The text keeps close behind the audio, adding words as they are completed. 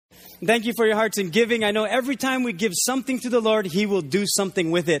Thank you for your hearts in giving. I know every time we give something to the Lord, He will do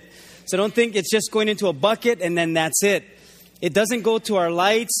something with it. So don't think it's just going into a bucket and then that's it. It doesn't go to our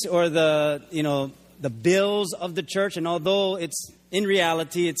lights or the bills of the church. And although it's in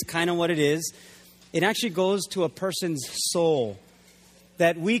reality, it's kind of what it is. It actually goes to a person's soul.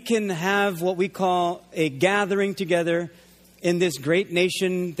 That we can have what we call a gathering together in this great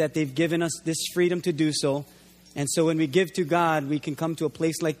nation that they've given us this freedom to do so. And so when we give to God, we can come to a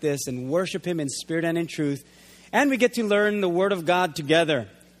place like this and worship Him in spirit and in truth. And we get to learn the Word of God together.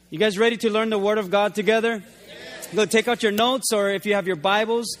 You guys ready to learn the Word of God together? Yes. Go take out your notes, or if you have your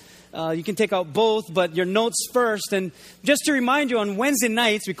Bibles, you can take out both, but your notes first. And just to remind you, on Wednesday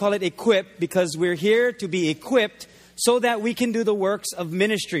nights, we call it Equip because we're here to be equipped so that we can do the works of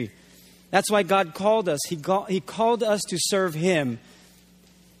ministry. That's why God called us. He called us to serve Him.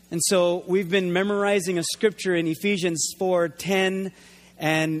 And so we've been memorizing a scripture in Ephesians 4:10,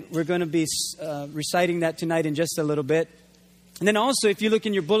 and we're going to be reciting that tonight in just a little bit. And then also, if you look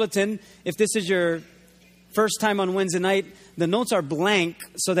in your bulletin, if this is your first time on Wednesday night, the notes are blank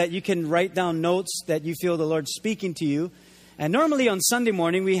so that you can write down notes that you feel the Lord's speaking to you. And normally on Sunday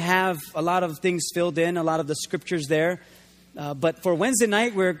morning, we have a lot of things filled in, a lot of the scriptures there. But for Wednesday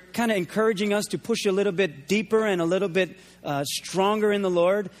night, we're kind of encouraging us to push a little bit deeper and a little bit stronger in the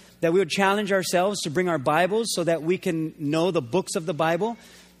Lord, that we would challenge ourselves to bring our Bibles so that we can know the books of the Bible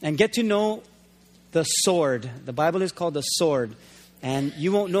and get to know the sword. The Bible is called the sword. And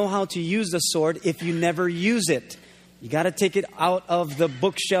you won't know how to use the sword if you never use it. You got to take it out of the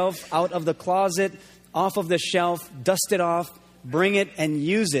bookshelf, out of the closet, off of the shelf, dust it off, bring it and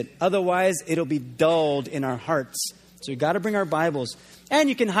use it. Otherwise, it'll be dulled in our hearts. So you got to bring our Bibles. And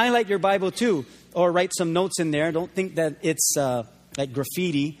you can highlight your Bible too, or write some notes in there. Don't think that it's like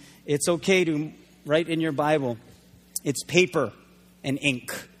graffiti. It's okay to write in your Bible. It's paper and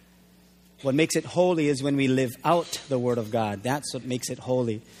ink. What makes it holy is when we live out the Word of God. That's what makes it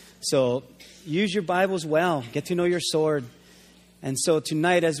holy. So use your Bibles well. Get to know your sword. And so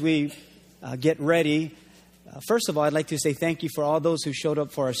tonight as we get ready, first of all, I'd like to say thank you for all those who showed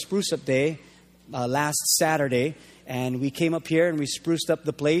up for our Spruce Up Day last Saturday. And we came up here and we spruced up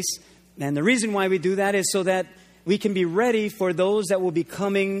the place. And the reason why we do that is so that we can be ready for those that will be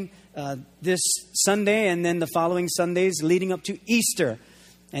coming this Sunday and then the following Sundays leading up to Easter.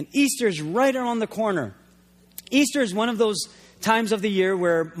 And Easter is right around the corner. Easter is one of those times of the year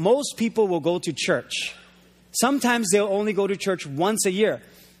where most people will go to church. Sometimes they'll only go to church once a year.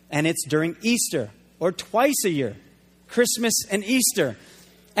 And it's during Easter or twice a year. Christmas and Easter.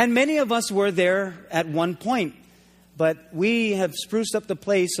 And many of us were there at one point. But we have spruced up the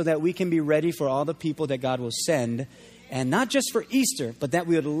place so that we can be ready for all the people that God will send. And not just for Easter, but that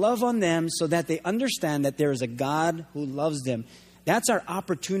we would love on them so that they understand that there is a God who loves them. That's our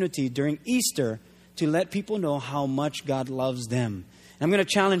opportunity during Easter to let people know how much God loves them. And I'm going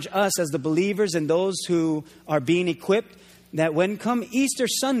to challenge us as the believers and those who are being equipped that when come Easter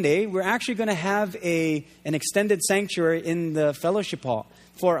Sunday, we're actually going to have an extended sanctuary in the fellowship hall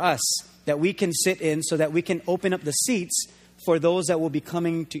for us that we can sit in so that we can open up the seats for those that will be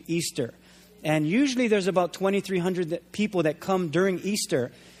coming to Easter. And usually there's about 2,300 people that come during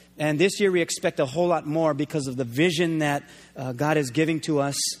Easter. And this year we expect a whole lot more because of the vision that God is giving to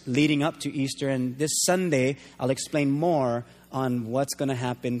us leading up to Easter. And this Sunday, I'll explain more on what's going to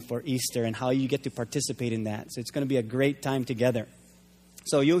happen for Easter and how you get to participate in that. So it's going to be a great time together.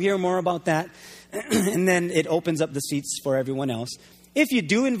 So you'll hear more about that. And then it opens up the seats for everyone else. If you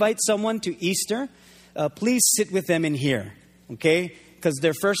do invite someone to Easter, please sit with them in here, okay? Because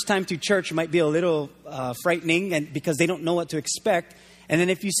their first time to church might be a little frightening and because they don't know what to expect. And then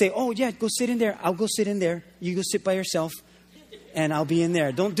if you say, oh, yeah, go sit in there. I'll go sit in there. You go sit by yourself and I'll be in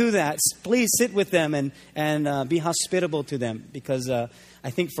there. Don't do that. Please sit with them and be hospitable to them. Because I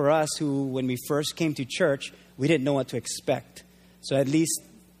think for us who, when we first came to church, we didn't know what to expect. So at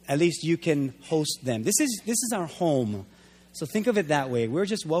least you can host them. This is our home. So think of it that way. We're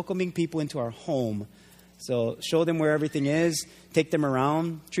just welcoming people into our home. So show them where everything is. Take them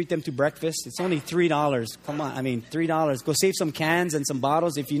around. Treat them to breakfast. It's only $3. Come on. I mean, $3. Go save some cans and some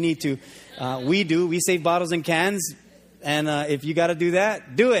bottles if you need to. We do. We save bottles and cans. And if you got to do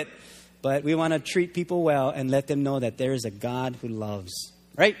that, do it. But we want to treat people well and let them know that there is a God who loves.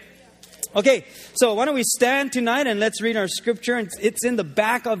 Right? Okay. So why don't we stand tonight and let's read our scripture. It's in the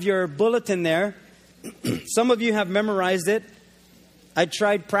back of your bulletin there. Some of you have memorized it. I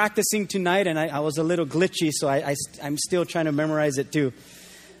tried practicing tonight and I was a little glitchy, so I'm still trying to memorize it too.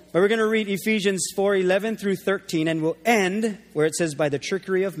 But we're going to read Ephesians 4:11 through 13, and we'll end where it says, by the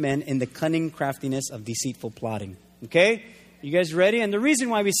trickery of men in the cunning craftiness of deceitful plotting. Okay? You guys ready? And the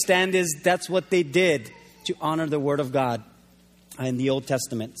reason why we stand is that's what they did to honor the Word of God in the Old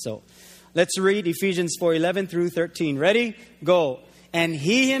Testament. So let's read Ephesians 4:11 through 13. Ready? Go. And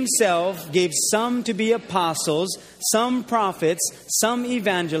He Himself gave some to be apostles, some prophets, some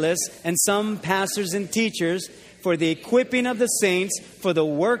evangelists, and some pastors and teachers, for the equipping of the saints, for the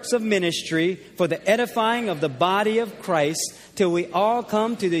works of ministry, for the edifying of the body of Christ, till we all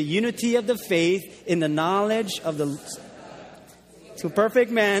come to the unity of the faith in the knowledge of the to perfect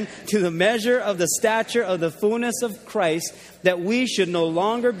man, to the measure of the stature of the fullness of Christ, that we should no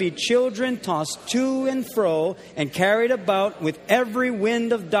longer be children tossed to and fro and carried about with every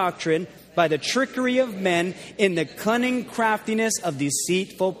wind of doctrine by the trickery of men in the cunning craftiness of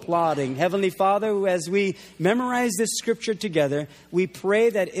deceitful plotting. Heavenly Father, as we memorize this scripture together, we pray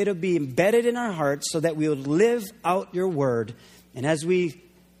that it'll be embedded in our hearts so that we would live out your word. And as we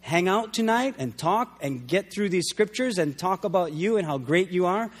hang out tonight and talk and get through these scriptures and talk about you and how great you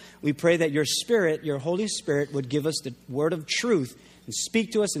are, we pray that your Spirit, your Holy Spirit, would give us the word of truth and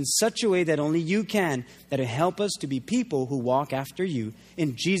speak to us in such a way that only you can, that will help us to be people who walk after you.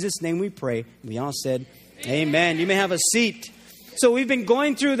 In Jesus' name we pray. We all said, Amen. You may have a seat. So we've been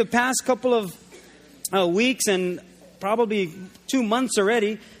going through the past couple of weeks and probably 2 months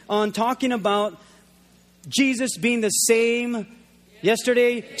already on talking about Jesus being the same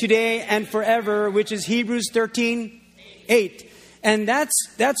yesterday, today, and forever, which is Hebrews 13:8. And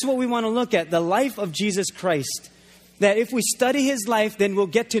that's what we want to look at, the life of Jesus Christ. That if we study His life, then we'll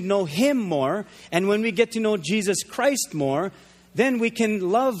get to know Him more. And when we get to know Jesus Christ more, then we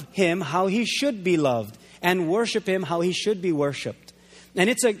can love Him how He should be loved and worship Him how He should be worshiped. And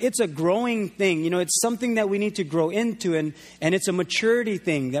it's a growing thing. You know, it's something that we need to grow into, and it's a maturity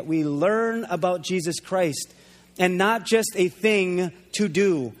thing that we learn about Jesus Christ. And not just a thing to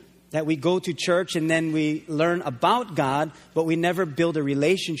do, that we go to church and then we learn about God, but we never build a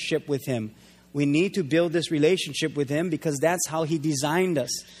relationship with Him. We need to build this relationship with Him because that's how He designed us.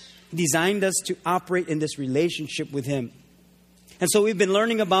 He designed us to operate in this relationship with Him. And so we've been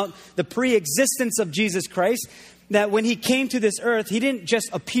learning about the pre-existence of Jesus Christ, that when He came to this earth, He didn't just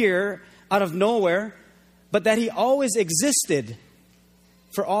appear out of nowhere, but that He always existed.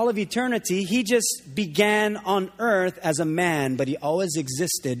 For all of eternity, He just began on earth as a man, but He always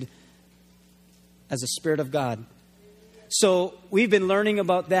existed as a Spirit of God. So we've been learning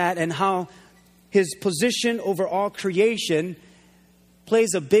about that and how His position over all creation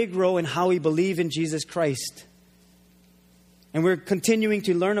plays a big role in how we believe in Jesus Christ. And we're continuing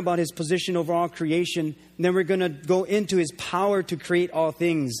to learn about His position over all creation. And then we're going to go into His power to create all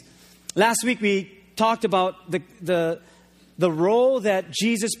things. Last week we talked about the role that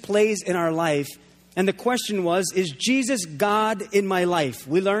Jesus plays in our life. And the question was, is Jesus God in my life?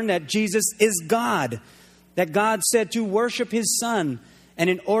 We learned that Jesus is God. That God said to worship His Son. And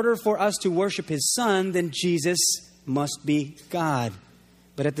in order for us to worship His Son, then Jesus must be God.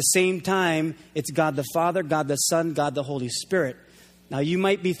 But at the same time, it's God the Father, God the Son, God the Holy Spirit. Now you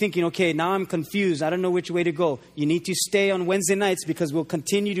might be thinking, okay, now I'm confused. I don't know which way to go. You need to stay on Wednesday nights because we'll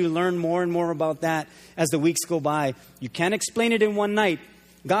continue to learn more and more about that as the weeks go by. You can't explain it in one night.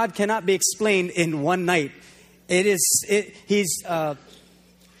 God cannot be explained in one night. He's the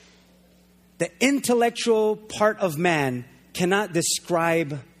intellectual part of man cannot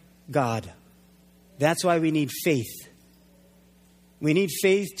describe God. That's why we need faith. We need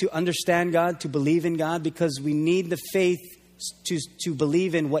faith to understand God, to believe in God, because we need the faith to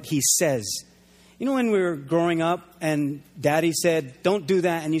believe in what He says. You know, when we were growing up and Daddy said, don't do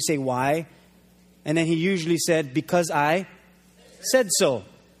that, and you say, why? And then he usually said, because I said so.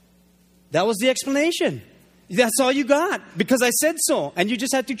 That was the explanation. That's all you got, because I said so. And you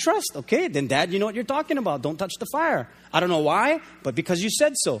just had to trust. Okay, then Dad, you know what you're talking about. Don't touch the fire. I don't know why, but because you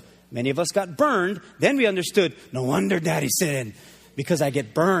said so. Many of us got burned. Then we understood, no wonder Daddy said, because I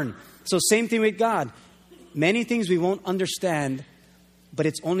get burned. So same thing with God. Many things we won't understand, but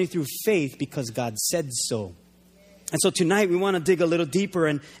it's only through faith because God said so. And so tonight we want to dig a little deeper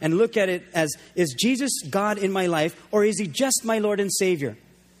and look at it as, is Jesus God in my life, or is He just my Lord and Savior?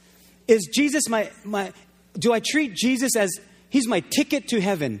 Is Jesus do I treat Jesus as He's my ticket to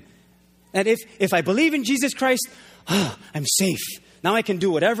heaven? And if I believe in Jesus Christ, I'm safe. Now I can do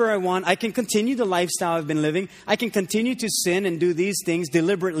whatever I want. I can continue the lifestyle I've been living. I can continue to sin and do these things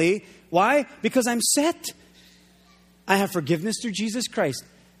deliberately. Why? Because I'm set. I have forgiveness through Jesus Christ.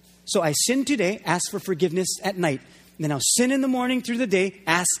 So I sin today, ask for forgiveness at night. And then I'll sin in the morning through the day,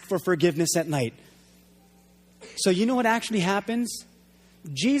 ask for forgiveness at night. So you know what actually happens?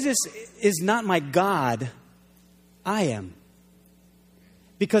 Jesus is not my God. I am.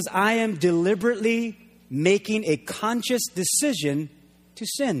 Because I am deliberately making a conscious decision to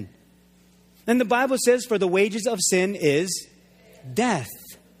sin. And the Bible says, for the wages of sin is death.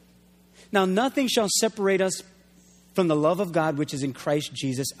 Now, nothing shall separate us from the love of God, which is in Christ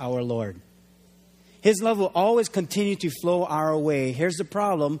Jesus our Lord. His love will always continue to flow our way. Here's the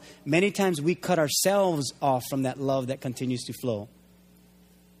problem. Many times we cut ourselves off from that love that continues to flow.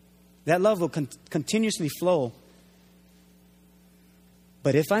 That love will continuously flow.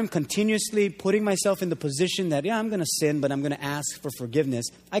 But if I'm continuously putting myself in the position that, I'm going to sin, but I'm going to ask for forgiveness,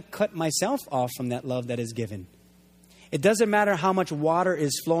 I cut myself off from that love that is given. It doesn't matter how much water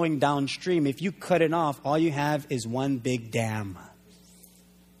is flowing downstream. If you cut it off, all you have is one big dam.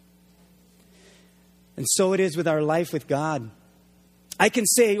 And so it is with our life with God. I can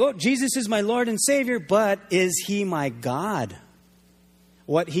say, Jesus is my Lord and Savior, but is He my God?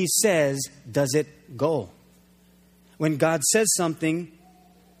 What He says, does it go? When God says something,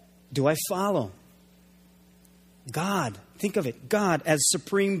 do I follow? God, think of it, God as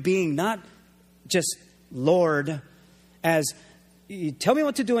supreme being, not just Lord, as you tell me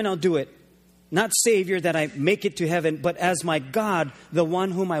what to do and I'll do it. Not Savior that I make it to heaven, but as my God, the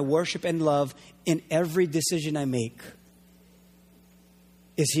one whom I worship and love in every decision I make.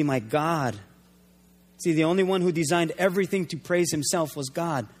 Is He my God? See, the only one who designed everything to praise Himself was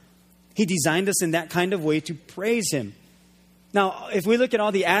God. He designed us in that kind of way to praise Him. Now, if we look at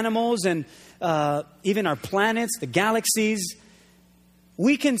all the animals and even our planets, the galaxies,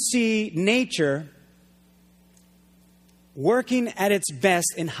 we can see nature working at its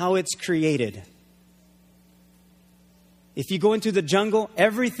best in how it's created. If you go into the jungle,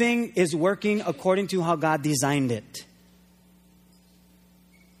 everything is working according to how God designed it.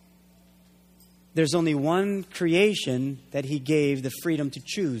 There's only one creation that He gave the freedom to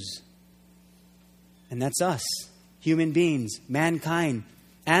choose. And that's us, human beings, mankind.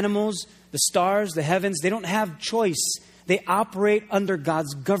 Animals, the stars, the heavens, they don't have choice. They operate under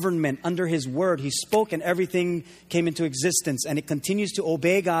God's government, under His word. He spoke and everything came into existence. And it continues to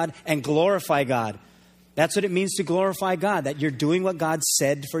obey God and glorify God. That's what it means to glorify God. That you're doing what God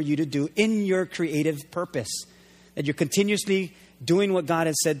said for you to do in your creative purpose. That you're continuously doing what God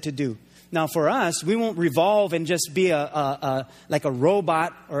has said to do. Now for us, we won't revolve and just be like a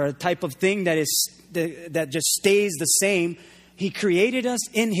robot or a type of thing that just stays the same. He created us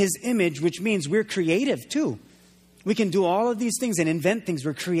in His image, which means we're creative too. We can do all of these things and invent things.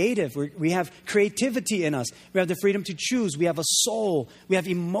 We're creative. We have creativity in us. We have the freedom to choose. We have a soul. We have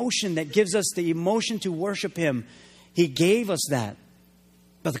emotion that gives us the emotion to worship Him. He gave us that.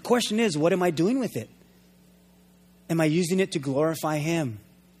 But the question is, what am I doing with it? Am I using it to glorify Him?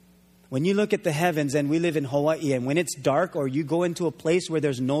 When you look at the heavens, and we live in Hawaii, and when it's dark or you go into a place where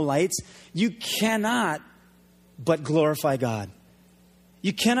there's no lights, you cannot but glorify God.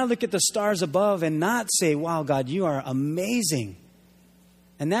 You cannot look at the stars above and not say, wow, God, you are amazing.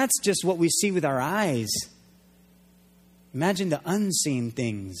 And that's just what we see with our eyes. Imagine the unseen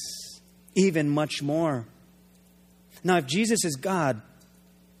things, even much more. Now, if Jesus is God,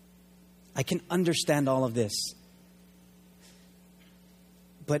 I can understand all of this.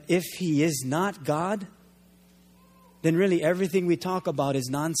 But if He is not God, then really everything we talk about is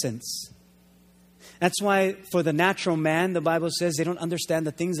nonsense. That's why for the natural man, the Bible says they don't understand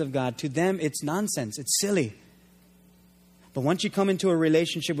the things of God. To them, it's nonsense. It's silly. But once you come into a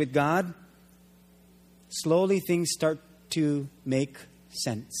relationship with God, slowly things start to make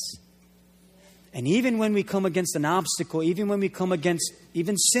sense. And even when we come against an obstacle, even when we come against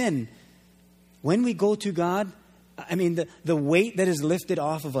even sin, when we go to God, the weight that is lifted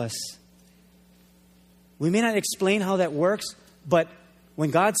off of us. We may not explain how that works, but when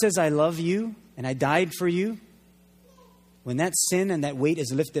God says, I love you and I died for you, when that sin and that weight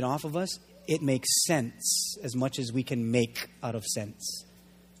is lifted off of us, it makes sense as much as we can make out of sense.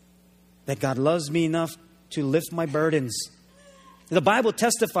 That God loves me enough to lift my burdens. The Bible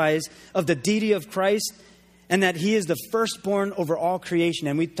testifies of the deity of Christ and that He is the firstborn over all creation.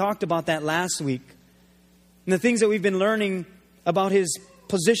 And we talked about that last week. And the things that we've been learning about His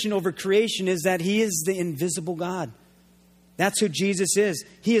position over creation is that He is the invisible God. That's who Jesus is.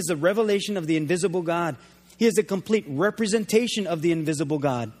 He is the revelation of the invisible God. He is a complete representation of the invisible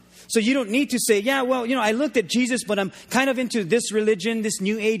God. So you don't need to say, I looked at Jesus, but I'm kind of into this religion, this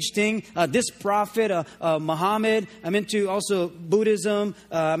New Age thing, this prophet, Muhammad. I'm into also Buddhism.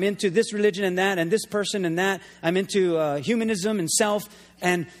 I'm into this religion and this person and that. I'm into humanism and self.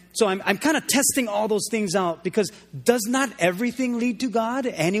 And so I'm kind of testing all those things out because does not everything lead to God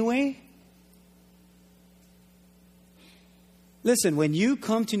anyway? Listen, when you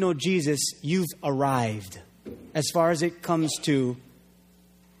come to know Jesus, you've arrived as far as it comes to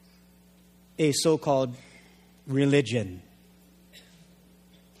a so-called religion.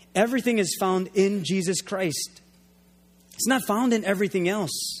 Everything is found in Jesus Christ. It's not found in everything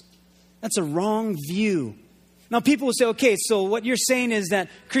else. That's a wrong view. Now, people will say, okay, so what you're saying is that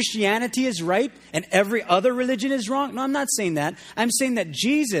Christianity is right and every other religion is wrong? No, I'm not saying that. I'm saying that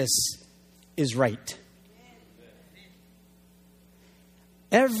Jesus is right.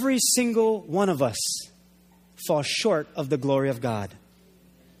 Every single one of us falls short of the glory of God.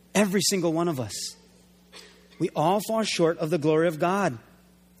 Every single one of us. We all fall short of the glory of God.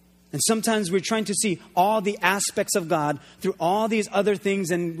 And sometimes we're trying to see all the aspects of God through all these other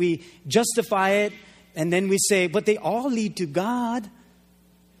things, and we justify it, and then we say, but they all lead to God.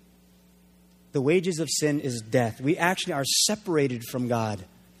 The wages of sin is death. We actually are separated from God.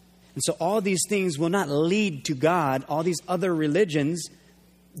 And so all these things will not lead to God, all these other religions.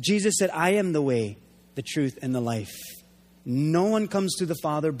 Jesus said, I am the way, the truth, and the life. No one comes to the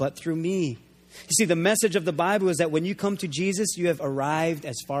Father but through me. You see, the message of the Bible is that when you come to Jesus, you have arrived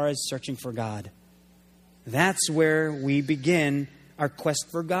as far as searching for God. That's where we begin our quest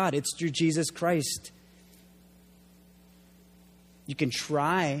for God. It's through Jesus Christ. You can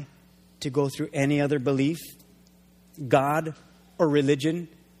try to go through any other belief, God or religion,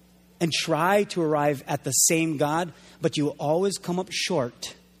 and try to arrive at the same God, but you will always come up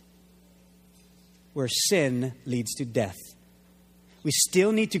short where sin leads to death. We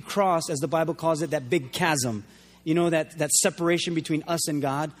still need to cross, as the Bible calls it, that big chasm. You know, that separation between us and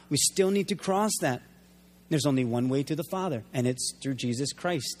God. We still need to cross that. There's only one way to the Father, and it's through Jesus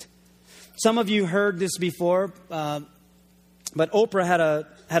Christ. Some of you heard this before, but Oprah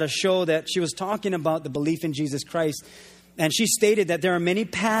had a show that she was talking about the belief in Jesus Christ, and she stated that there are many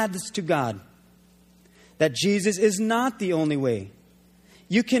paths to God, that Jesus is not the only way.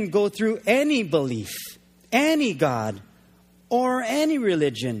 You can go through any belief, any God, or any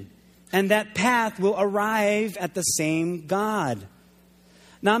religion, and that path will arrive at the same God.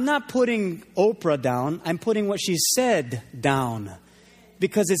 Now, I'm not putting Oprah down. I'm putting what she said down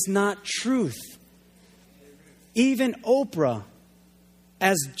because it's not truth. Even Oprah,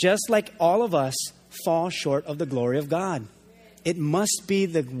 as just like all of us, fall short of the glory of God. It must be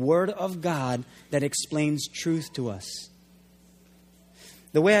the Word of God that explains truth to us.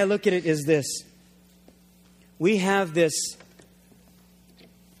 The way I look at it is this. We have this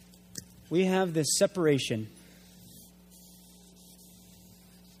separation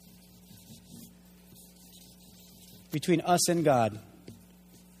between us and God.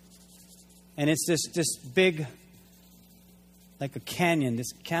 And it's this big, like a canyon,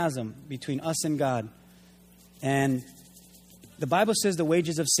 this chasm between us and God. And the Bible says the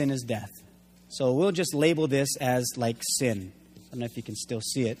wages of sin is death. So we'll just label this as like sin. I don't know if you can still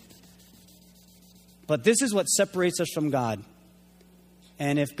see it. But this is what separates us from God.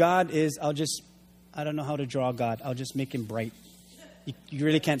 And if God is, I don't know how to draw God. I'll just make him bright. You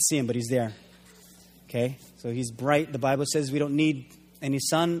really can't see him, but he's there. Okay? So he's bright. The Bible says we don't need any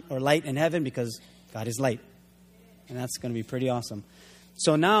sun or light in heaven because God is light. And that's going to be pretty awesome.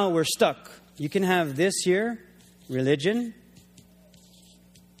 So now we're stuck. You can have this here, religion.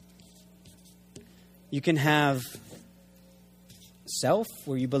 You can have self,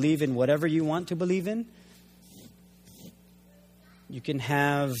 where you believe in whatever you want to believe in. You can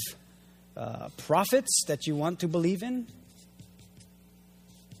have prophets that you want to believe in.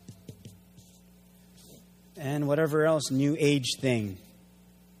 And whatever else, new age thing.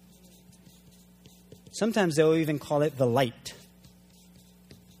 Sometimes they'll even call it the light.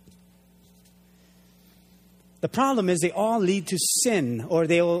 The problem is they all lead to sin, or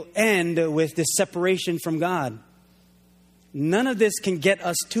they will end with this separation from God. None of this can get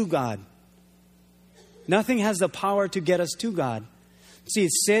us to God. Nothing has the power to get us to God. See,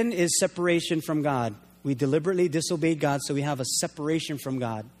 sin is separation from God. We deliberately disobeyed God, so we have a separation from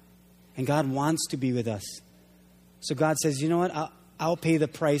God. And God wants to be with us. So God says, you know what? I'll pay the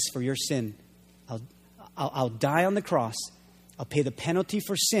price for your sin. I'll die on the cross. I'll pay the penalty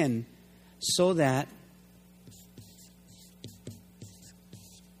for sin so that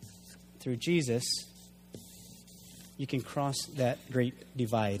through Jesus, you can cross that great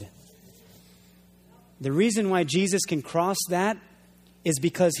divide. The reason why Jesus can cross that is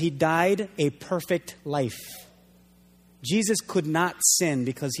because he died a perfect life. Jesus could not sin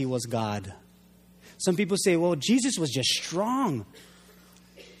because he was God. Some people say, well, Jesus was just strong.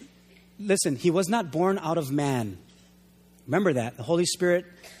 Listen, he was not born out of man. Remember that. The Holy Spirit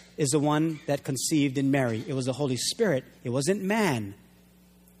is the one that conceived in Mary. It was the Holy Spirit. It wasn't man.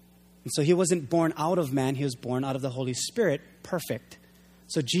 And so he wasn't born out of man. He was born out of the Holy Spirit, perfect.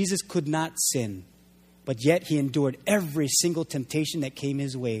 So Jesus could not sin. but yet he endured every single temptation that came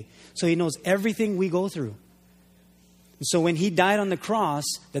his way. So he knows everything we go through. And so when he died on the cross,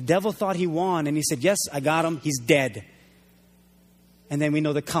 the devil thought he won, and he said, yes, I got him, he's dead. And then we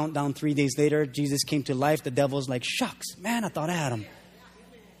know the countdown 3 days later, Jesus came to life. The devil's like, shucks, man, I thought I had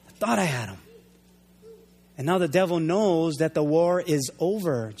him. And now the devil knows that the war is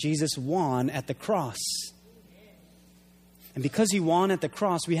over. Jesus won at the cross. And because he won at the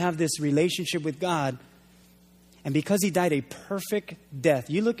cross, we have this relationship with God. And because he died a perfect death.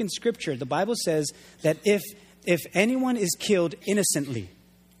 You look in Scripture, the Bible says that if anyone is killed innocently,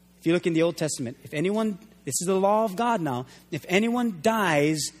 if you look in the Old Testament, this is the law of God now, if anyone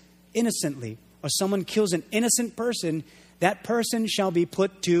dies innocently or someone kills an innocent person, that person shall be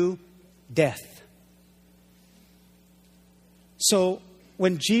put to death. So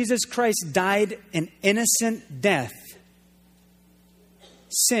when Jesus Christ died an innocent death,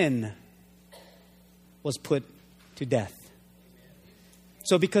 sin was put to death.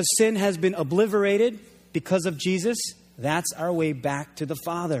 So because sin has been obliterated because of Jesus, that's our way back to the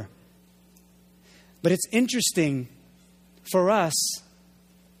Father. But it's interesting for us,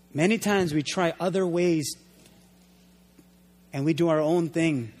 many times we try other ways and we do our own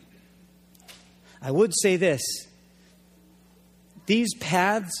thing. I would say this. These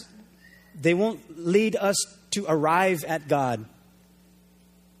paths, they won't lead us to arrive at God.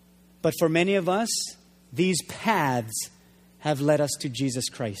 But for many of us, these paths have led us to Jesus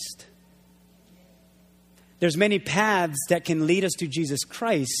Christ. There's many paths that can lead us to Jesus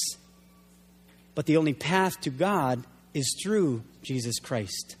Christ, but the only path to God is through Jesus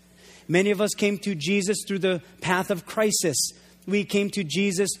Christ. Many of us came to Jesus through the path of crisis. We came to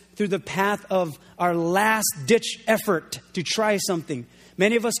Jesus through the path of our last-ditch effort to try something.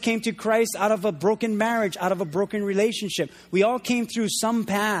 Many of us came to Christ out of a broken marriage, out of a broken relationship. We all came through some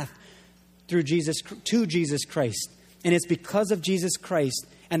path to Jesus Christ. And it's because of Jesus Christ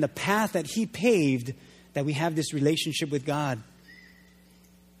and the path that he paved that we have this relationship with God.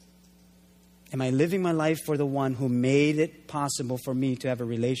 Am I living my life for the one who made it possible for me to have a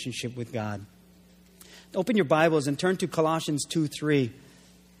relationship with God? Open your Bibles and turn to Colossians 2:3.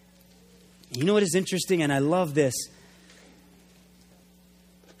 You know what is interesting, and I love this.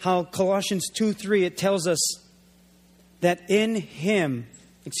 How Colossians 2:3, it tells us that in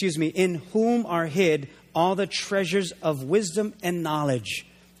whom are hid all the treasures of wisdom and knowledge.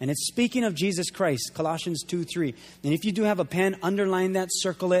 And it's speaking of Jesus Christ, Colossians 2:3. And if you do have a pen, underline that,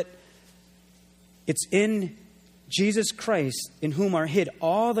 circle it. It's in Jesus Christ in whom are hid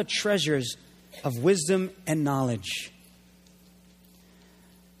all the treasures of wisdom and knowledge.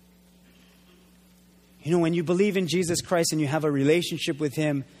 You know, when you believe in Jesus Christ and you have a relationship with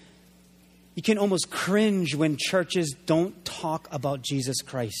him, you can almost cringe when churches don't talk about Jesus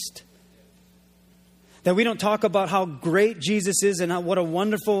Christ. That we don't talk about how great Jesus is and what a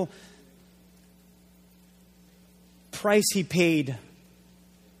wonderful price he paid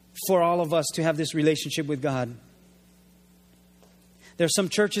for all of us to have this relationship with God. There are some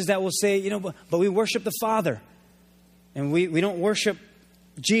churches that will say, but we worship the Father. And we don't worship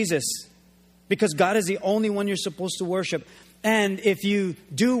Jesus because God is the only one you're supposed to worship. And if you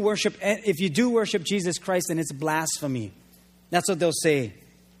do worship Jesus Christ, then it's blasphemy. That's what they'll say.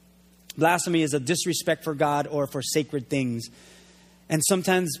 Blasphemy is a disrespect for God or for sacred things. And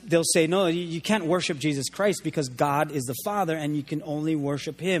sometimes they'll say, no, you can't worship Jesus Christ because God is the Father and you can only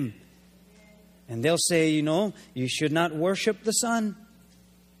worship him. And they'll say, you should not worship the Son.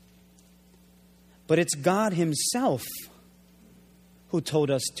 But it's God himself who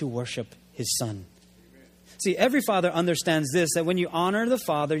told us to worship his Son. See, every father understands this, that when you honor the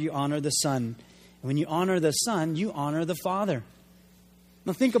Father, you honor the Son. And when you honor the Son, you honor the Father.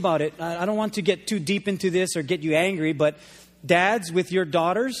 Now think about it. I don't want to get too deep into this or get you angry, but dads with your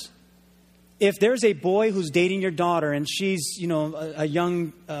daughters, if there's a boy who's dating your daughter and she's, at a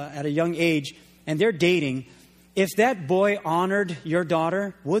young age and they're dating, if that boy honored your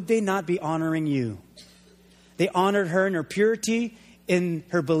daughter, would they not be honoring you? They honored her in her purity, in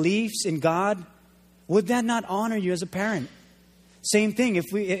her beliefs in God. Would that not honor you as a parent? Same thing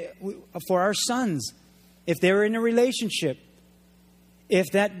for our sons. If they were in a relationship, if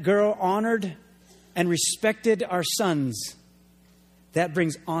that girl honored and respected our sons, that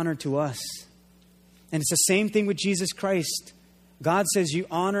brings honor to us. And it's the same thing with Jesus Christ. God says, you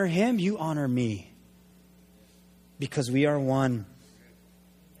honor him, you honor me. Because we are one.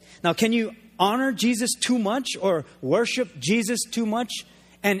 Now, can you honor Jesus too much or worship Jesus too much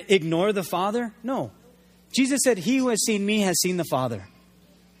and ignore the Father? No. Jesus said, he who has seen me has seen the Father.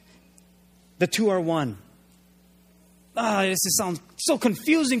 The two are one. this sounds so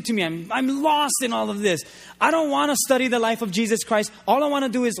confusing to me. I'm lost in all of this. I don't want to study the life of Jesus Christ. All I want to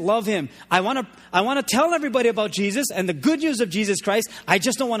do is love Him. I want to tell everybody about Jesus and the good news of Jesus Christ. I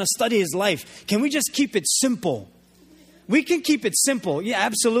just don't want to study His life. Can we just keep it simple? We can keep it simple. Yeah,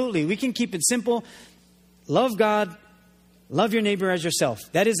 absolutely. We can keep it simple. Love God. Love your neighbor as yourself.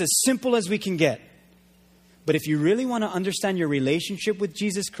 That is as simple as we can get. But if you really want to understand your relationship with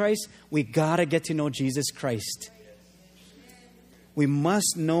Jesus Christ, we got to get to know Jesus Christ. We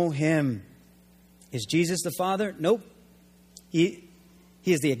must know Him. Is Jesus the Father? Nope. He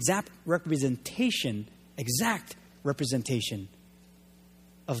is the exact representation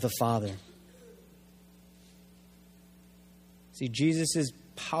of the Father. See, Jesus'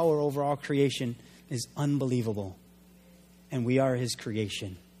 power over all creation is unbelievable. And we are His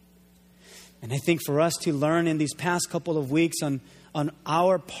creation. And I think for us to learn in these past couple of weeks on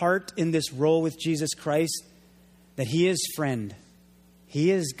our part in this role with Jesus Christ, that He is friend,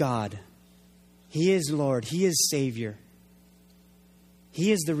 He is God, He is Lord, He is Savior,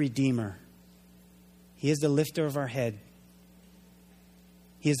 He is the Redeemer, He is the lifter of our head,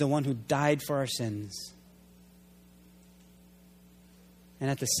 He is the one who died for our sins. And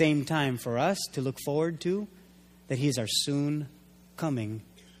at the same time for us to look forward to that He is our soon coming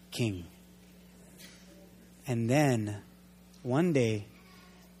King. And then one day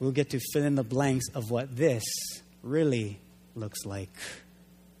we'll get to fill in the blanks of what this really looks like.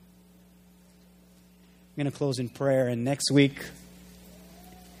 I'm going to close in prayer, and next week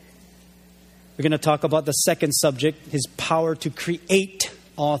we're going to talk about the second subject, His power to create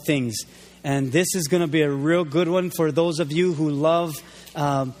all things. And this is going to be a real good one for those of you who love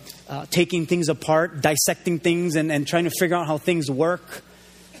taking things apart, dissecting things, and trying to figure out how things work.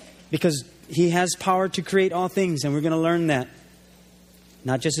 Because He has power to create all things, and we're going to learn that.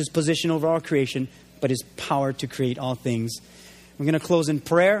 Not just His position over all creation, but His power to create all things. We're going to close in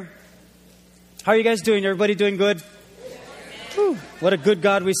prayer. How are you guys doing? Everybody doing good? Whew, what a good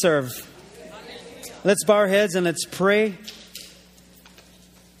God we serve. Let's bow our heads and let's pray.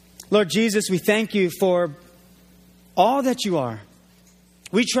 Lord Jesus, we thank You for all that You are.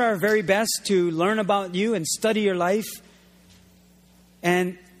 We try our very best to learn about You and study Your life.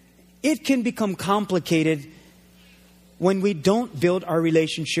 And it can become complicated when we don't build our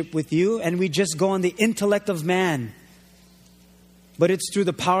relationship with You and we just go on the intellect of man. But it's through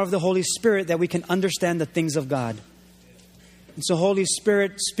the power of the Holy Spirit that we can understand the things of God. And so Holy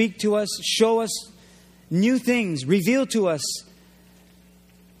Spirit, speak to us, show us new things, reveal to us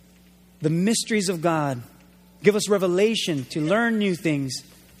the mysteries of God. Give us revelation to learn new things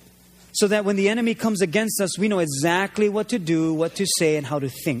so that when the enemy comes against us, we know exactly what to do, what to say, and how to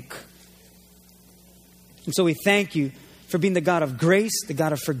think. And so we thank You for being the God of grace, the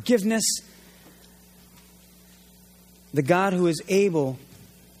God of forgiveness, the God who is able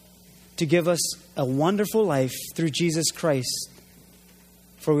to give us a wonderful life through Jesus Christ.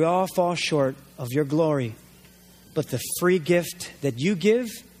 For we all fall short of Your glory. But the free gift that You give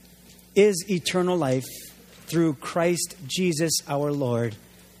is eternal life through Christ Jesus our Lord.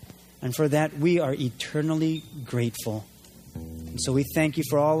 And for that we are eternally grateful. And so we thank You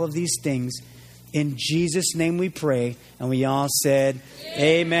for all of these things. In Jesus' name we pray. And we all said,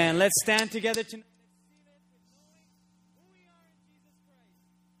 Amen. Let's stand together tonight.